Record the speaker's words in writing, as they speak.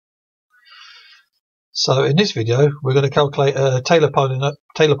So in this video we're going to calculate a Taylor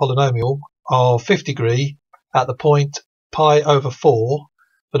polynomial of fifth degree at the point pi over 4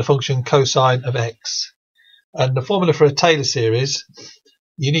 for the function cosine of x. And the formula for a Taylor series,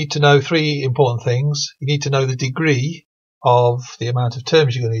 you need to know three important things. You need to know the degree of the amount of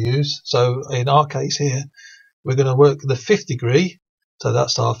terms you're going to use. So in our case here we're going to work the fifth degree, so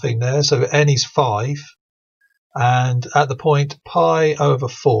that's our thing there. So n is 5, and at the point pi over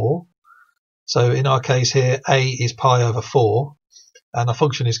 4, so in our case here, a is pi over 4, and our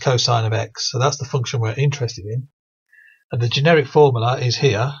function is cosine of x. So that's the function we're interested in. And the generic formula is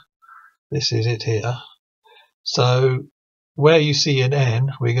here. This is it here. So where you see an n,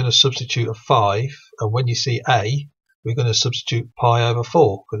 we're going to substitute a 5. And when you see a, we're going to substitute pi over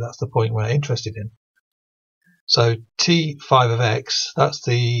 4, because that's the point we're interested in. So t5 of x, that's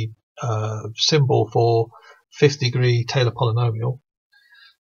the symbol for fifth degree Taylor polynomial.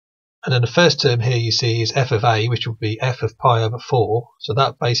 And then the first term here you see is f of a, which would be f of pi over 4. So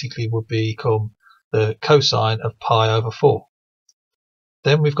that basically would become the cosine of pi over 4.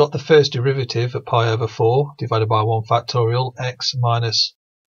 Then we've got the first derivative of pi over 4 divided by 1 factorial x minus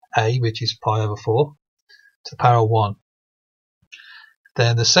a, which is pi over 4, to the power of 1.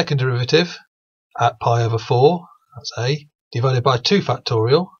 Then the second derivative at pi over 4, that's a, divided by 2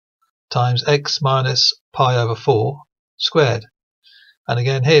 factorial times x minus pi over 4 squared. And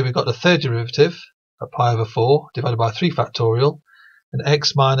again here we've got the third derivative of pi over 4 divided by 3 factorial and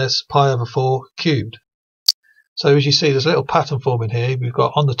x minus pi over 4 cubed. So as you see, there's a little pattern forming here. We've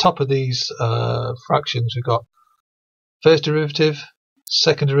got on the top of these fractions, we've got first derivative,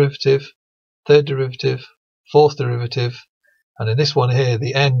 second derivative, third derivative, fourth derivative, and in this one here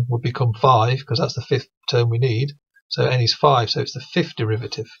the n would become 5 because that's the fifth term we need. So n is 5, so it's the fifth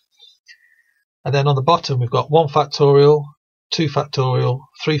derivative. And then on the bottom we've got 1 factorial, 2 factorial,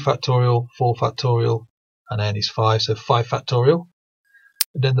 3 factorial, 4 factorial, and n is 5, so 5 factorial.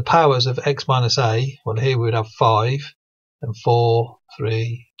 And then the powers of x minus a, well here we would have 5, and 4,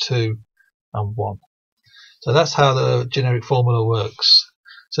 3, 2, and 1. So that's how the generic formula works.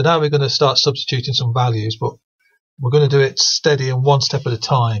 So now we're going to start substituting some values, but we're going to do it steady and one step at a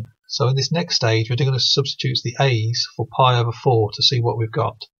time. So in this next stage we're going to substitute the a's for pi over 4 to see what we've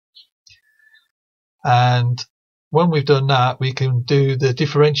got. And when we've done that, we can do the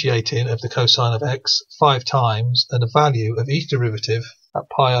differentiating of the cosine of x 5 times and the value of each derivative at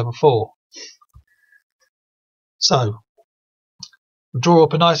pi over 4. So we'll draw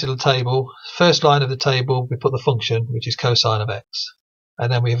up a nice little table. First line of the table we put the function, which is cosine of x, and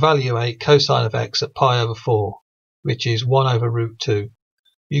then we evaluate cosine of x at pi over 4, which is 1 over root 2.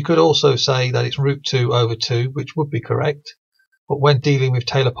 You could also say that it's root 2 over 2, which would be correct. But when dealing with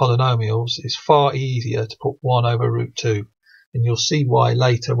Taylor polynomials, it's far easier to put 1 over root 2. And you'll see why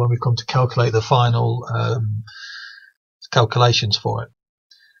later when we come to calculate the final calculations for it.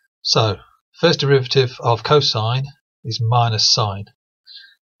 So, first derivative of cosine is minus sine.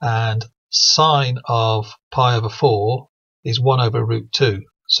 And sine of pi over 4 is 1 over root 2.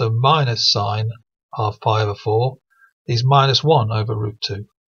 So minus sine of pi over 4 is minus 1 over root 2.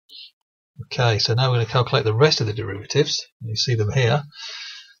 Okay, so now we're going to calculate the rest of the derivatives. You see them here.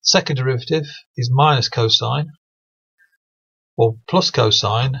 Second derivative is minus cosine. Well, plus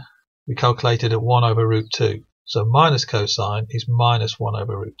cosine we calculated at 1 over root 2. So minus cosine is minus 1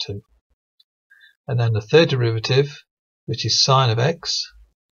 over root 2. And then the third derivative, which is sine of x,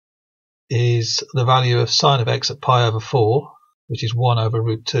 is the value of sine of x at pi over 4, which is 1 over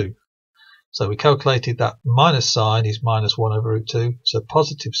root 2. So we calculated that minus sine is minus 1 over root 2. So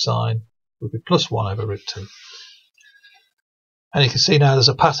positive sine would be plus 1 over root 2. And you can see now there's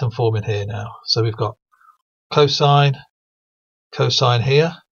a pattern forming here now. So we've got cosine, cosine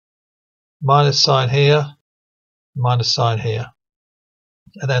here, minus sine here, minus sine here.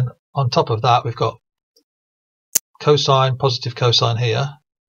 And then on top of that we've got cosine, positive cosine here,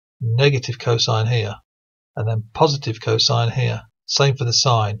 negative cosine here, and then positive cosine here. Same for the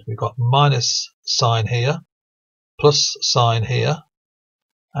sine. We've got minus sine here, plus sine here,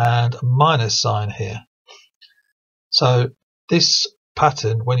 and minus sine here. So this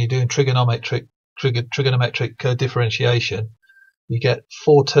pattern, when you're doing trigonometric differentiation, you get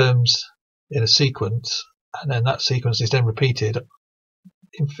 4 terms in a sequence, and then that sequence is then repeated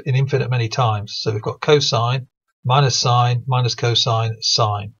in infinite many times. So we've got cosine, minus cosine,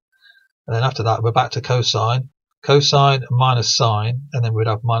 sine, and then after that we're back to cosine, cosine minus sine, and then we'd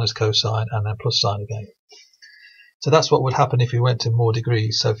have minus cosine and then plus sine again. So that's what would happen if you went to more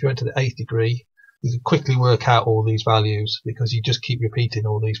degrees. So if you went to the 8th degree, you could quickly work out all these values because you just keep repeating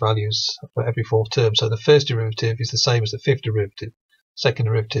all these values for every 4th term. So the first derivative is the same as the 5th derivative. second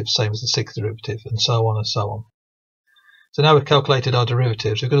derivative same as the sixth derivative, and so on and so on. So now we've calculated our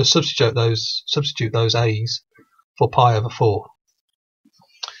derivatives, we're going to substitute those a's for pi over 4.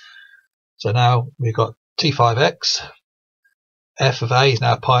 So now we've got t5x, f of a is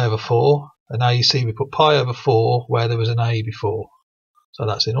now pi over 4, and now you see we put pi over 4 where there was an a before. So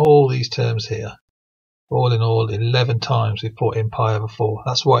that's in all these terms here. All in all, 11 times we've put in pi over 4.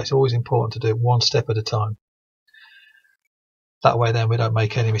 That's why it's always important to do it one step at a time. That way then we don't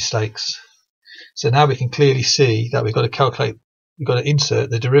make any mistakes. So now we can clearly see that we've got to insert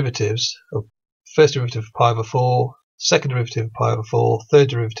the derivatives of first derivative of pi over 4, second derivative of pi over 4, third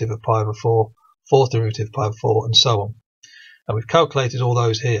derivative of pi over 4, fourth derivative of pi over 4, and so on. And we've calculated all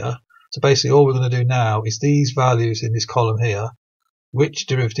those here. So basically all we're going to do now is these values in this column here, which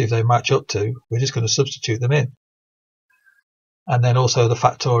derivative they match up to, we're just going to substitute them in. And then also the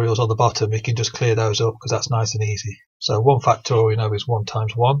factorials on the bottom, we can just clear those up because that's nice and easy. So 1 factorial we know is 1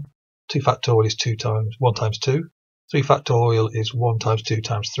 times 1, 2 factorial is 1 times 2, 3 factorial is 1 times 2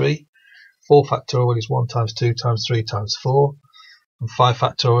 times 3, 4 factorial is 1 times 2 times 3 times 4, and 5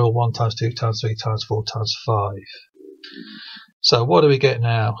 factorial 1 times 2 times 3 times 4 times 5. So what do we get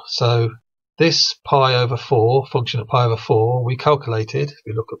now? So this pi over 4, function of pi over 4, we calculated, if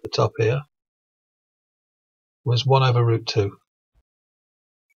we look at the top here, was 1 over root 2.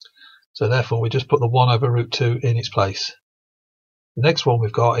 So therefore we just put the 1 over root 2 in its place. The next one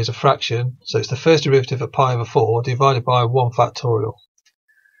we've got is a fraction, so it's the first derivative of pi over 4 divided by 1 factorial.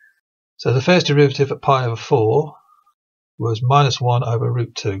 So the first derivative of pi over 4 was minus 1 over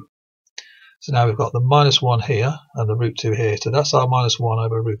root 2. So now we've got the minus 1 here and the root 2 here, so that's our minus 1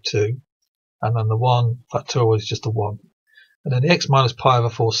 over root 2, and then the 1 factorial is just the 1. And then the x minus pi over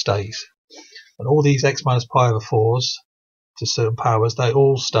 4 stays. And all these x minus pi over 4s to certain powers, they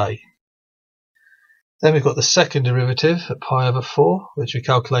all stay. Then we've got the second derivative at pi over 4, which we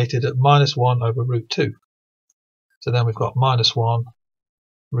calculated at minus 1 over root 2. So then we've got minus 1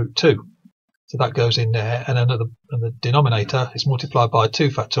 root 2. So that goes in there, and then the denominator is multiplied by 2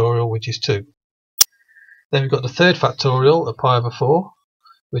 factorial, which is 2. Then we've got the third factorial at pi over 4,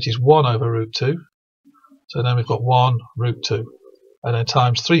 which is 1 over root 2. So then we've got 1 root 2. And then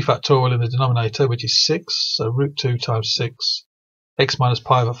times 3 factorial in the denominator, which is 6. So root 2 times 6, x minus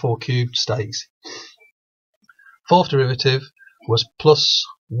pi over 4 cubed stays. Fourth derivative was plus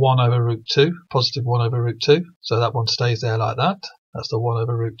 1 over root 2, positive 1 over root 2. So that one stays there like that. That's the 1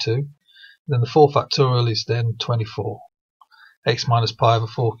 over root 2. And then the 4 factorial is then 24. X minus pi over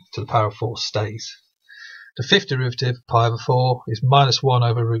 4 to the power of 4 stays. The fifth derivative, pi over 4, is minus 1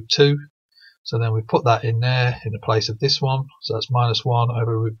 over root 2. So then we put that in there in the place of this one. So that's minus 1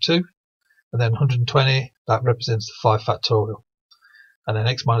 over root 2. And then 120, that represents the 5 factorial. And then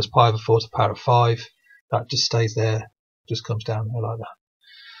x minus pi over 4 to the power of 5, that just stays there, just comes down there like that.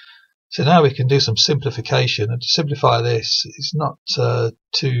 So now we can do some simplification. And to simplify this, it's not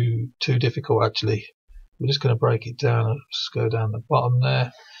too difficult actually. We're just going to break it down. Let's go down the bottom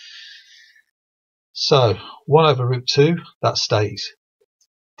there. So 1 over root 2, that stays.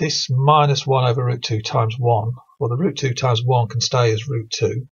 This minus 1 over root 2 times 1, well, the root 2 times 1 can stay as root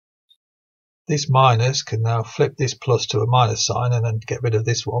 2. This minus can now flip this plus to a minus sign and then get rid of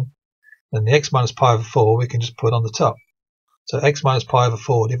this one. Then the x minus pi over 4 we can just put on the top. So x minus pi over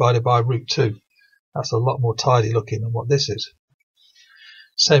 4 divided by root 2. That's a lot more tidy looking than what this is.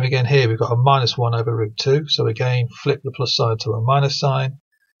 Same again here, we've got a minus 1 over root 2. So again, flip the plus sign to a minus sign.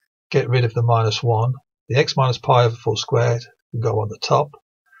 Get rid of the minus 1. The x minus pi over 4 squared can go on the top.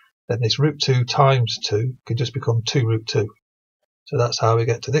 Then this root 2 times 2 can just become 2 root 2. So that's how we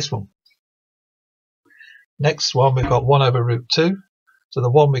get to this one. Next one, we've got 1 over root 2. So the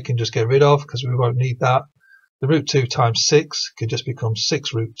 1 we can just get rid of because we won't need that. The root 2 times 6 can just become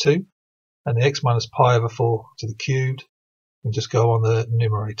 6 root 2. And the x minus pi over 4 to the cubed can just go on the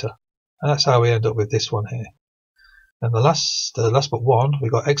numerator. And that's how we end up with this one here. And the last but one,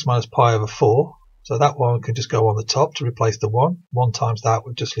 we've got x minus pi over 4. So that one can just go on the top to replace the 1. 1 times that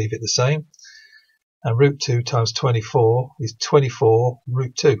would just leave it the same. And root 2 times 24 is 24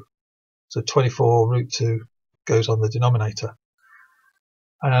 root 2. So 24 root 2 goes on the denominator.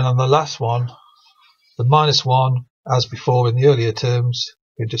 And then on the last one, the minus 1, as before in the earlier terms,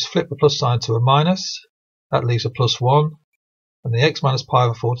 we just flip the plus sign to a minus. That leaves a plus 1. And the x minus pi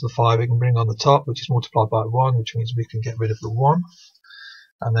over 4 to the 5 we can bring on the top, which is multiplied by 1, which means we can get rid of the 1.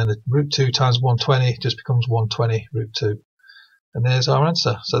 And then the root 2 times 120 just becomes 120 root 2. And there's our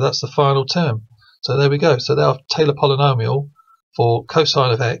answer. So that's the final term. So there we go. So our Taylor polynomial for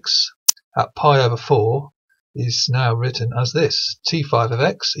cosine of x at pi over 4 is now written as this. T5 of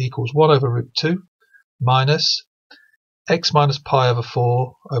x equals 1 over root 2 minus x minus pi over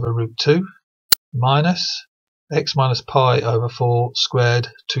 4 over root 2 minus x minus pi over 4 squared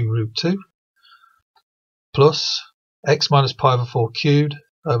to root 2 plus x minus pi over 4 cubed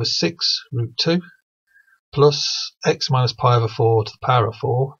over 6 root 2 plus x minus pi over 4 to the power of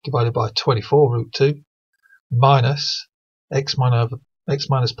 4 divided by 24 root 2 minus x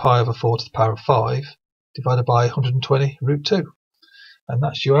minus pi over 4 to the power of 5 divided by 120 root 2. And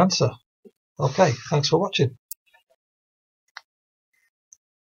that's your answer. Okay, thanks for watching.